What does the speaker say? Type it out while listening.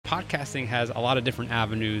podcasting has a lot of different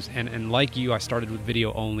avenues, and like you, I started with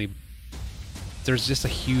video only. There's just a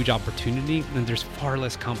huge opportunity and there's far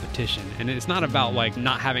less competition. And it's not about like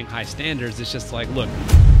not having high standards. It's just like, look,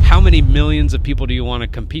 how many millions of people do you want to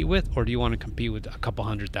compete with, or do you want to compete with a couple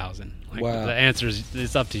 100,000? Like, wow. The answer is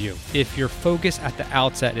it's up to you. If your focus at the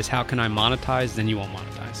outset is how can I monetize, then you won't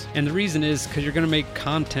monetize. And the reason is because you're going to make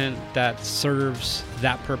content that serves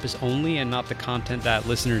that purpose only and not the content that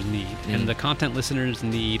listeners need. And the content listeners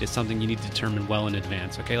need is something you need to determine well in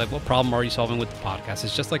advance. Okay, like what problem are you solving with the podcast?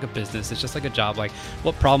 It's just like a business. It's just like a job. Like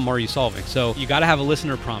what problem are you solving? So you got to have a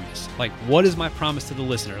listener promise. Like what is my promise to the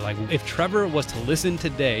listener? Like if Trevor was to listen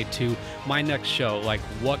today to my next show, like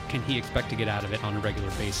what can he expect to get out of it on a regular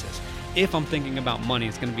basis? If I'm thinking about money,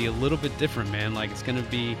 it's going to be a little bit different, man. Like it's going to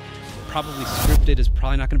be probably scripted. It's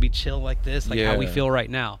probably not going to be chill like this, like how we feel right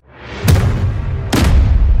now.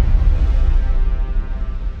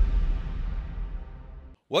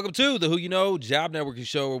 Welcome to the Who You Know Job Networking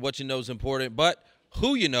Show, where what you know is important, but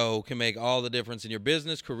who you know can make all the difference in your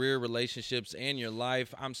business, career, relationships, and your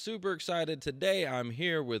life. I'm super excited. Today I'm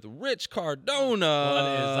here with Rich Cardona. What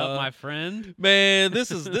is up, my friend? Man, this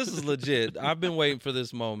is legit. I've been waiting for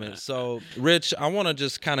this moment. So, Rich, I want to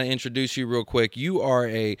just kind of introduce you real quick. You are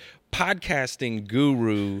a podcasting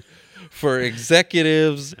guru for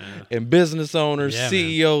executives and business owners,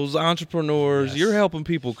 CEOs, entrepreneurs. Yes. You're helping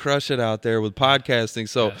people crush it out there with podcasting.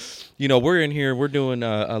 So, you know, we're in here. We're doing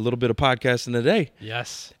a little bit of podcasting today.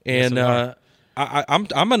 Yes. And I'm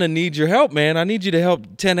gonna need your help, man. I need you to help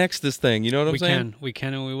 10x this thing. You know what I'm saying? We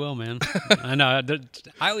can and we will, man. I know.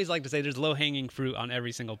 I always like to say there's low hanging fruit on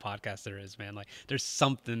every single podcast there is, man. Like there's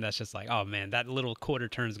something that's just like, oh man, that little quarter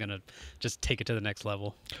turn is gonna just take it to the next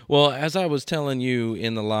level. Well, as I was telling you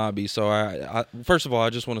in the lobby, so I first of all, I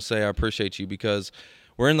just want to say I appreciate you because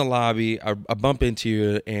we're in the lobby. I bump into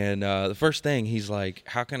you, and the first thing he's like,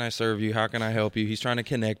 "How can I serve you? How can I help you?" He's trying to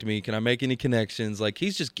connect me. Can I make any connections? Like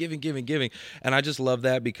he's just giving, and I just love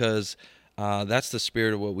that because that's the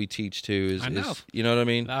spirit of what we teach too. I know. You know what I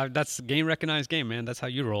mean? That's game recognized game, man. That's how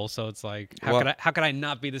you roll. So it's like, how could I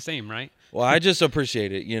not be the same, right? Well, I just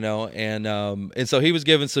appreciate it, you know, and so he was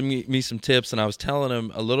giving me some tips, and I was telling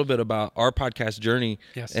him a little bit about our podcast journey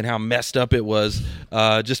and how messed up it was,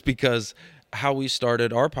 just because how we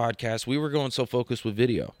started our podcast, we were going so focused with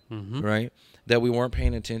video, right, that we weren't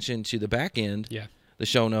paying attention to the back end. Yeah. The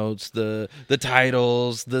show notes, the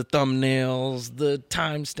titles, the thumbnails, the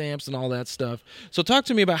timestamps, and all that stuff. So talk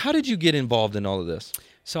to me about how did you get involved in all of this?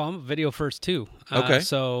 So I'm video first too. Okay.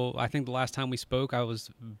 So I think the last time we spoke, I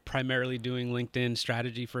was primarily doing LinkedIn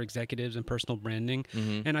strategy for executives and personal branding,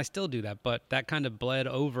 and I still do that. But that kind of bled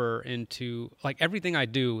over into like everything I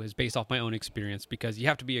do is based off my own experience because you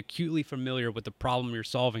have to be acutely familiar with the problem you're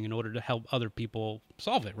solving in order to help other people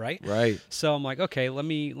solve it, right? Right. So I'm like, okay, let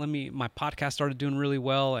me. My podcast started doing really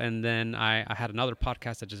well, and then I had another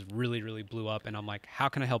podcast that just really, really blew up, and I'm like, how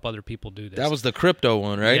can I help other people do this? That was the crypto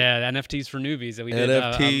one, right? Yeah, NFTs for newbies that we did.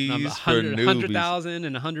 NFTs for newbies. 100,000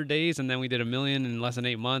 in 100 days, and then we did 1 million in less than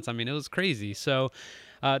 8 months. I mean, it was crazy. So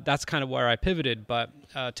that's kind of where I pivoted. But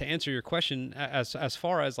to answer your question, as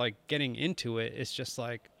far as like getting into it, it's just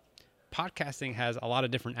like podcasting has a lot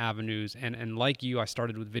of different avenues. And like you, I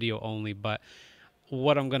started with video only. But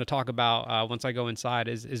what I'm going to talk about once I go inside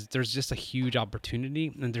is there's just a huge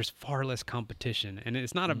opportunity and there's far less competition. And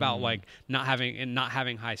it's not about like not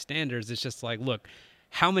having high standards. It's just like, look,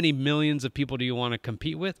 how many millions of people do you want to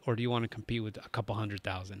compete with, or do you want to compete with a couple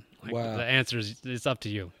 100,000? Like, wow. The answer is it's up to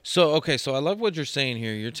you. So, okay, so I love what you're saying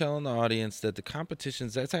here. You're telling the audience that the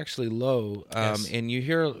competition's that's actually low. And you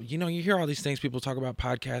hear all these things. People talk about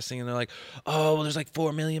podcasting, and they're like, oh, well, there's like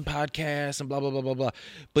 4 million podcasts and blah, blah, blah, blah, blah.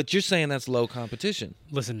 But you're saying that's low competition.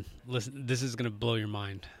 Listen, this is going to blow your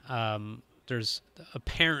mind. There's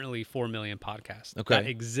apparently 4 million podcasts that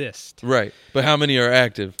exist. Right. But how many are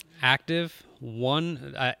active? Active,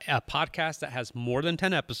 a podcast that has more than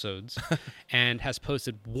 10 episodes and has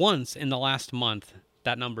posted once in the last month.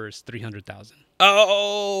 That number is 300,000.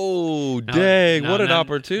 Oh, dang. What an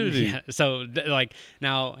opportunity. Yeah, so, like,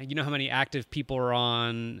 now, you know how many active people are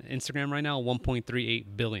on Instagram right now?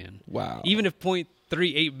 1.38 billion. Wow. Even if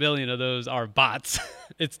 0.38 billion of those are bots,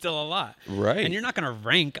 it's still a lot. Right. And you're not going to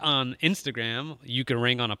rank on Instagram. You can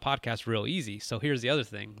rank on a podcast real easy. So here's the other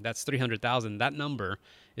thing. That's 300,000. That number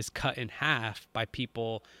is cut in half by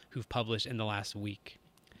people who've published in the last week.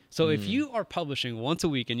 So if you are publishing once a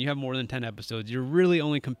week and you have more than 10 episodes, you're really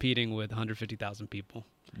only competing with 150,000 people.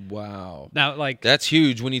 Wow. Now, like, that's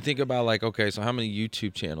huge when you think about, like, okay, so how many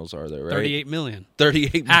YouTube channels are there, right? 38 million.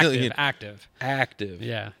 38 million. Active.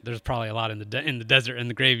 Yeah. There's probably a lot in the desert, in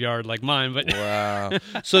the graveyard like mine, but wow.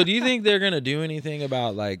 So do you think they're going to do anything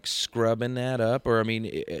about, like, scrubbing that up? Or, I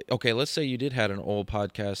mean, okay, let's say you did had an old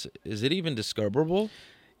podcast. Is it even discoverable?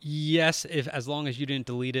 Yes, as long as you didn't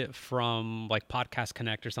delete it from like Podcast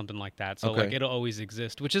Connect or something like that. So like it'll always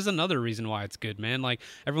exist, which is another reason why it's good, man. Like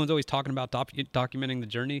everyone's always talking about documenting the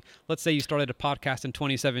journey. Let's say you started a podcast in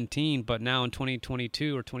 2017, but now in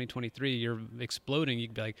 2022 or 2023 you're exploding. You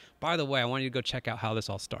could be like, by the way, I want you to go check out how this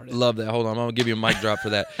all started. Love that. Hold on, I'm gonna give you a mic drop for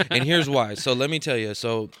that. And here's why. So let me tell you.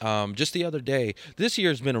 So just the other day, this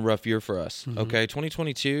year's been a rough year for us. Mm-hmm. Okay,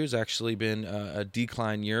 2022 has actually been a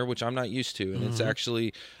decline year, which I'm not used to, and it's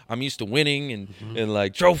actually. I'm used to winning and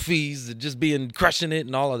like trophies and just crushing it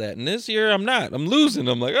and all of that. And this year I'm not. I'm losing.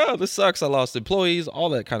 I'm like, oh, this sucks. I lost employees, all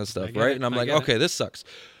that kind of stuff, right? And I'm like, okay, this sucks.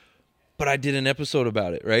 But I did an episode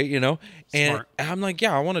about it, right? You know? And I'm like,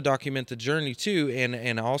 yeah, I want to document the journey too.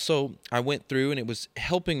 And also I went through and it was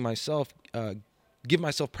helping myself give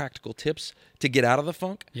myself practical tips to get out of the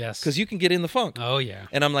funk. Yes. Because you can get in the funk. Oh, yeah.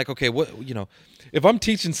 And I'm like, okay, if I'm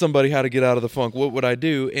teaching somebody how to get out of the funk, what would I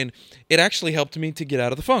do? And it actually helped me to get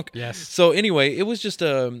out of the funk. Yes. So anyway, it was just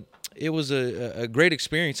a great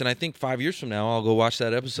experience. And I think 5 years from now, I'll go watch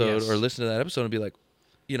that episode or listen to that episode and be like,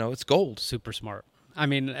 it's gold. Super smart. I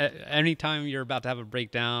mean, anytime you're about to have a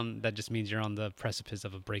breakdown, that just means you're on the precipice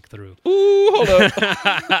of a breakthrough. Ooh, hold up.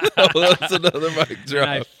 That's another mic drop. And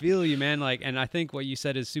I feel you, man. Like, and I think what you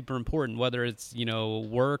said is super important, whether it's,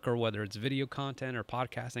 work or whether it's video content or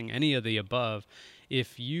podcasting, any of the above.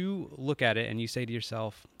 If you look at it and you say to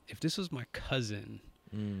yourself, if this was my cousin,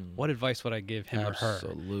 what advice would I give him or her?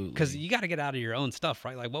 Absolutely. Because you got to get out of your own stuff,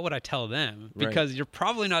 right? Like, what would I tell them? Because you're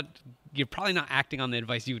probably not acting on the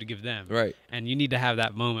advice you would give them. Right. And you need to have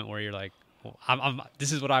that moment where you're like, well,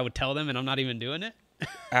 this is what I would tell them, and I'm not even doing it.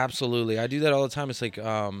 Absolutely. I do that all the time. It's like,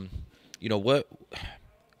 what?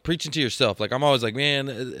 Preaching to yourself. Like, I'm always like,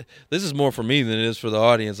 man, this is more for me than it is for the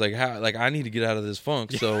audience. Like, I need to get out of this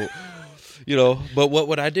funk. So, but what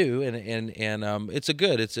would I do? And it's a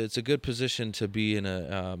good position to be in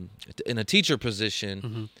a teacher position.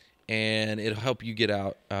 Mm-hmm. And it'll help you get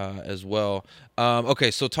out as well. Okay,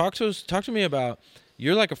 so talk to me about.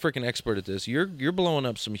 You're like a freaking expert at this. You're blowing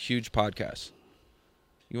up some huge podcasts.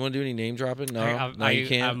 You want to do any name dropping? No, you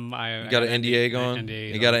can't. You got an NDA going.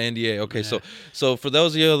 You got an NDA. Okay, yeah. So for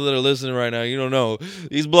those of you that are listening right now, you don't know,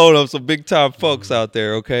 he's blowing up some big time folks out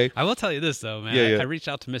there. Okay. I will tell you this though, man. Yeah. I reached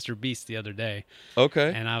out to Mr. Beast the other day.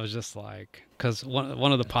 Okay. And I was just like, because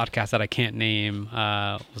one of the podcasts that I can't name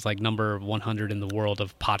was like number 100 in the world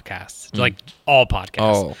of podcasts, like all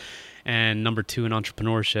podcasts, and number 2 in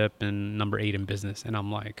entrepreneurship and number 8 in business. And I'm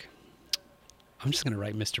like, I'm just going to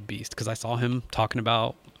write Mr. Beast because I saw him talking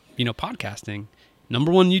about, podcasting,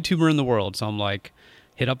 number 1 YouTuber in the world. So I'm like,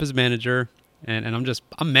 hit up his manager and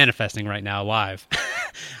I'm manifesting right now live.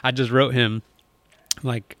 I just wrote him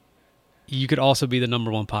like, you could also be the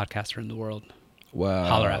number 1 podcaster in the world. Wow.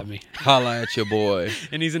 Holler at me. Holla at your boy.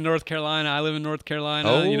 And he's in North Carolina. I live in North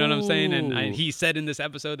Carolina. You know what I'm saying? And he said in this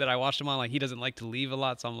episode that I watched him on, like, he doesn't like to leave a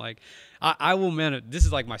lot. So I'm like, I will, man, this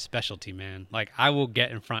is like my specialty, man. Like, I will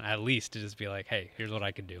get in front at least to just be like, hey, here's what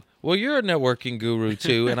I could do. Well, you're a networking guru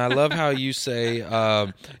too. And I love how you say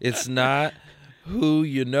it's not who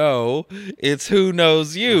you know, it's who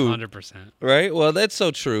knows you. 100%. Right? Well, that's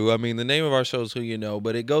so true. I mean, the name of our show is Who You Know,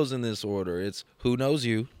 but it goes in this order. It's who knows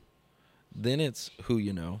you. Then it's who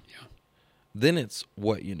you know. Yeah. Then it's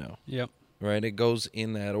what you know. Yep. Right? It goes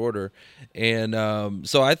in that order. And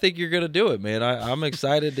so I think you're going to do it, man. I'm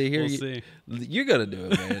excited to hear we'll you. See. You're going to do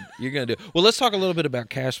it, man. You're going to do it. Well, let's talk a little bit about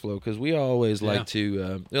cash flow because we always like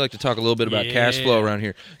to talk a little bit about cash flow around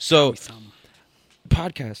here. So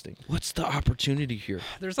podcasting, what's the opportunity here?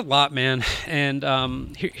 There's a lot, man.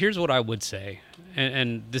 And here's what I would say.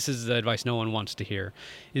 And this is the advice no one wants to hear,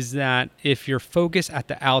 is that if your focus at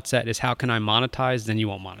the outset is how can I monetize, then you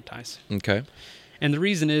won't monetize. Okay. And the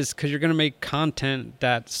reason is because you're going to make content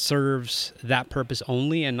that serves that purpose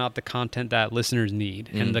only and not the content that listeners need.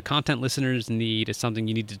 And the content listeners need is something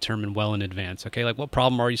you need to determine well in advance. Okay, like what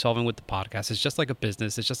problem are you solving with the podcast? It's just like a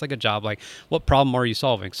business. It's just like a job. Like what problem are you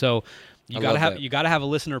solving? So you gotta have a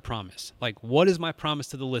listener promise. Like, what is my promise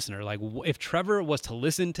to the listener? Like, if Trevor was to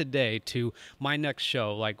listen today to my next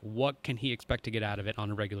show, like, what can he expect to get out of it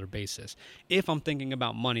on a regular basis? If I'm thinking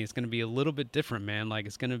about money, it's going to be a little bit different, man. Like,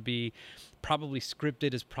 it's going to be probably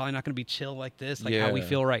scripted. It's probably not going to be chill like this, like how we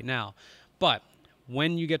feel right now. But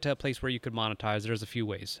when you get to a place where you could monetize, there's a few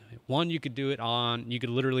ways. One, you could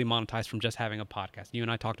literally monetize from just having a podcast. You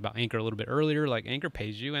and I talked about Anchor a little bit earlier. Like, Anchor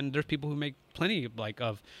pays you, and there's people who make plenty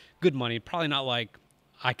of good money. Probably not like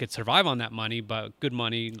I could survive on that money, but good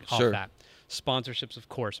money off that. Sponsorships, of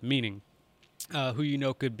course, meaning who you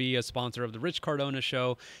know could be a sponsor of the Rich Cardona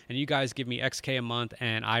Show, and you guys give me XK a month,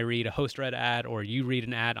 and I read a host read ad, or you read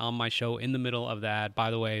an ad on my show in the middle of the ad.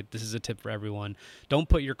 By the way, this is a tip for everyone. Don't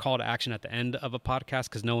put your call to action at the end of a podcast,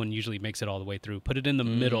 because no one usually makes it all the way through. Put it in the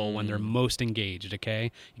middle when they're most engaged,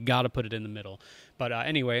 okay? You got to put it in the middle. But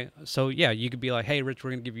anyway, so yeah, you could be like, hey, Rich,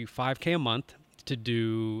 we're going to give you $5K a month to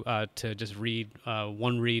do to just read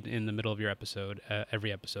one read in the middle of your episode,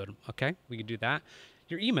 every episode. Okay, we could do that.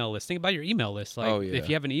 Your email list. Think about your email list. Like, if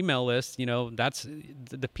you have an email list, that's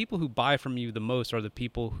the people who buy from you the most are the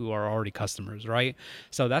people who are already customers, right?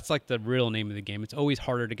 So that's like the real name of the game. It's always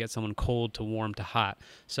harder to get someone cold to warm to hot.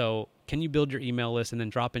 So can you build your email list and then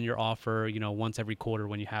drop in your offer, once every quarter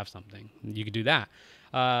when you have something? You could do that.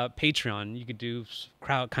 Patreon, you could do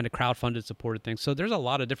crowdfunded supported things. So there's a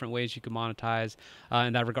lot of different ways you could monetize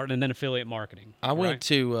in that regard, and then affiliate marketing. I went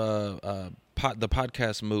to the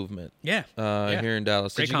podcast movement. Here in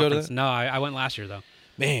Dallas. Great Did you conference. go to that? No, I went last year though.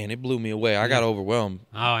 Man, it blew me away. I got overwhelmed.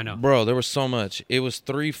 Oh, I know, bro. There was so much. It was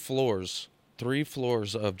 3 floors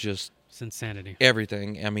of just. It's insanity.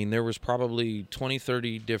 Everything. I mean, there was probably 20,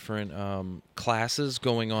 30 different classes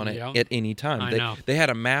going on at any time. I know. They had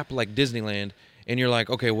a map like Disneyland, and you're like,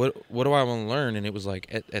 okay, what do I want to learn? And it was like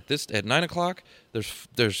at 9:00,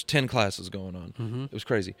 there's 10 classes going on. Mm-hmm. It was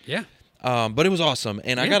crazy. Yeah. But it was awesome,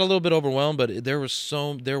 and I got a little bit overwhelmed. But there were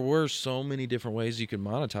so many different ways you could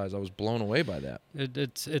monetize. I was blown away by that.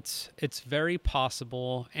 It's very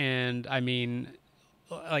possible, and I mean,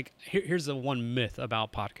 like here's the one myth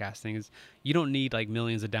about podcasting is you don't need like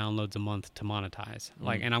millions of downloads a month to monetize.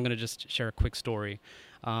 Like, and I'm gonna just share a quick story.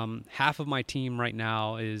 Half of my team right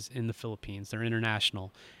now is in the Philippines. They're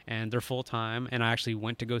international and they're full time. And I actually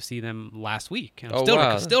went to go see them last week. And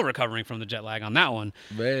I'm still recovering from the jet lag on that one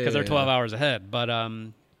because they're 12 hours ahead. But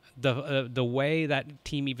the way that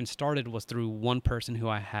team even started was through one person who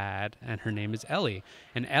I had, and her name is Ellie.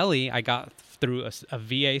 And Ellie, I got through a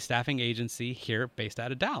VA staffing agency here based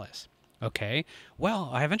out of Dallas. Okay,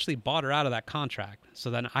 well, I eventually bought her out of that contract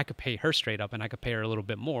so then I could pay her straight up and I could pay her a little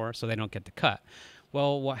bit more so they don't get the cut.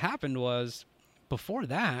 Well, what happened was before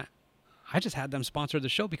that, I just had them sponsor the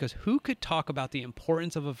show because who could talk about the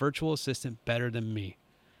importance of a virtual assistant better than me?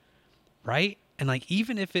 Right? And like,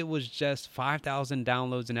 even if it was just 5,000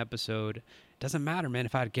 downloads an episode, doesn't matter, man.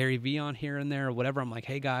 If I had Gary Vee on here and there or whatever, I'm like,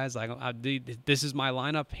 hey guys, like this is my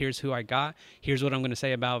lineup. Here's who I got. Here's what I'm going to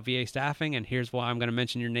say about VA staffing, and here's why I'm going to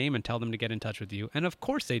mention your name and tell them to get in touch with you. And of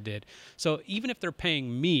course they did. So even if they're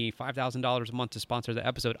paying me $5,000 a month to sponsor the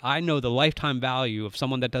episode, I know the lifetime value of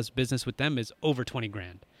someone that does business with them is over $20,000.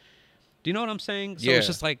 Do you know what I'm saying? So it's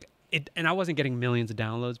just like it, and I wasn't getting millions of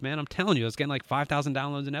downloads, man. I'm telling you, I was getting like 5,000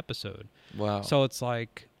 downloads an episode. Wow. So it's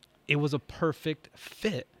like it was a perfect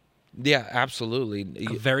fit. Yeah, absolutely.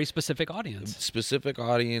 A very specific audience. Specific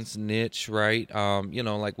audience, niche, right?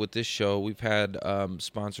 Like with this show, we've had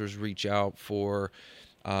sponsors reach out for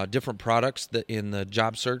different products that in the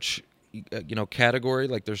job search, category.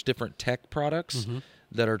 Like there's different tech products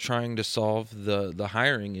that are trying to solve the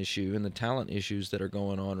hiring issue and the talent issues that are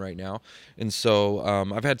going on right now. And so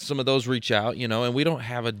I've had some of those reach out, and we don't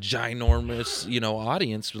have a ginormous,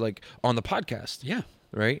 audience like on the podcast. Yeah.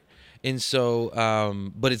 Right. And so,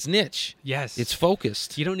 but it's niche. Yes. It's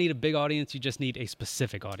focused. You don't need a big audience. You just need a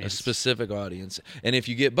specific audience. A specific audience. And if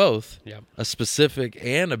you get both, a specific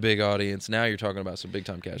and a big audience, now you're talking about some big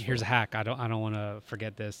time cash flow. Here's a hack. I don't want to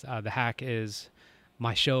forget this. The hack is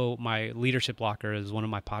my show, my Leadership Locker is one of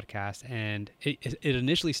my podcasts. And it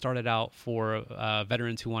initially started out for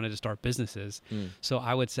veterans who wanted to start businesses. So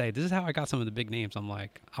I would say, this is how I got some of the big names. I'm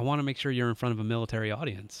like, I want to make sure you're in front of a military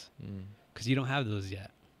audience because you don't have those yet.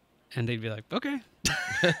 And they'd be like, okay.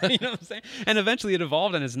 You know what I'm saying? And eventually it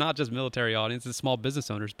evolved, and it's not just military audience, it's small business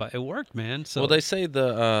owners, but it worked, man. So, well, they say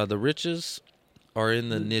the riches are in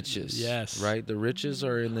the niches. Yes. Right? The riches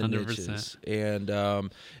are in the 100%. niches. And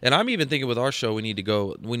I'm even thinking with our show, we need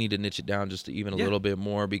to niche it down just even a little bit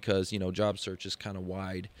more because, job search is kind of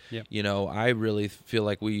wide. Yep. I really feel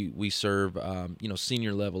like we serve,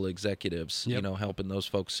 senior level executives, helping those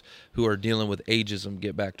folks who are dealing with ageism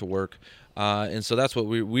get back to work. And so that's what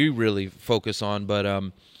we really focus on.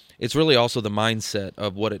 But it's really also the mindset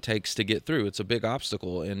of what it takes to get through. It's a big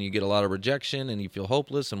obstacle, and you get a lot of rejection, and you feel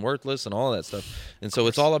hopeless and worthless and all that stuff. And so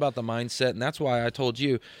it's all about the mindset, and that's why I told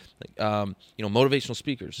you, motivational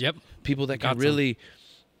speakers. Yep. People that can really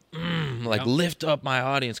lift up my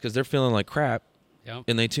audience because they're feeling like crap.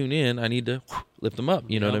 and they tune in, I need to lift them up.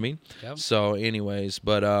 You know what I mean? Yep. So anyways,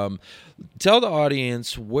 but tell the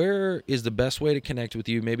audience, where is the best way to connect with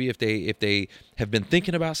you? Maybe if they have been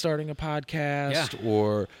thinking about starting a podcast,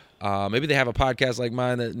 or maybe they have a podcast like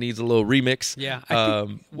mine that needs a little remix. Yeah.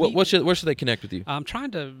 Where should they connect with you? I'm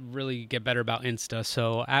trying to really get better about Insta.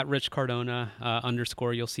 So at Rich Cardona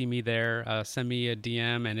 _ you'll see me there. Send me a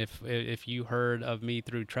DM, and if you heard of me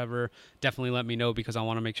through Trevor, definitely let me know, because I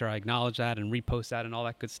want to make sure I acknowledge that and repost that and all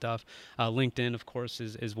that good stuff. LinkedIn, of course,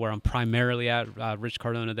 is where I'm primarily at. Rich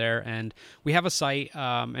Cardona there, and we have a site,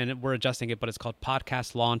 and we're adjusting it, but it's called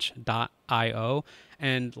podcastlaunch.io.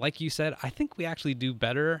 And like you said, I think we actually do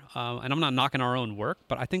better, and I'm not knocking our own work,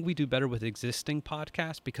 but I think we do better with existing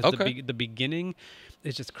podcasts, because the beginning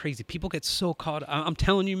is just crazy. People get so caught. I'm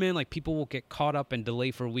telling you, man, like, people will get caught up and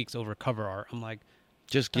delay for weeks over cover art. I'm like,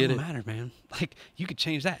 just get it. Doesn't matter, man. Like, you could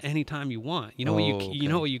change that anytime you want. You know you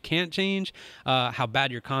know what you can't change? How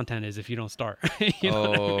bad your content is if you don't start. You know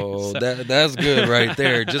what I mean? So. That's good right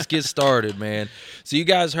there. Just get started, man. So you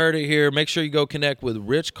guys heard it here. Make sure you go connect with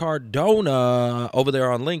Rich Cardona over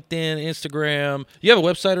there on LinkedIn, Instagram. You have a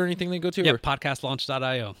website or anything they go to? Yeah,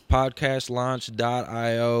 podcastlaunch.io.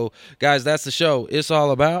 Podcastlaunch.io. Guys, that's the show. It's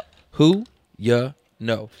all about who you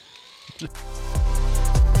know.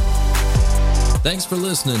 Thanks for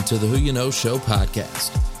listening to the Who You Know Show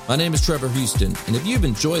podcast. My name is Trevor Houston, and if you've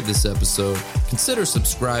enjoyed this episode, consider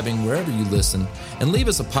subscribing wherever you listen and leave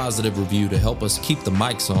us a positive review to help us keep the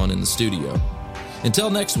mics on in the studio. Until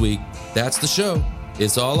next week, that's the show.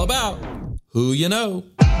 It's all about who you know.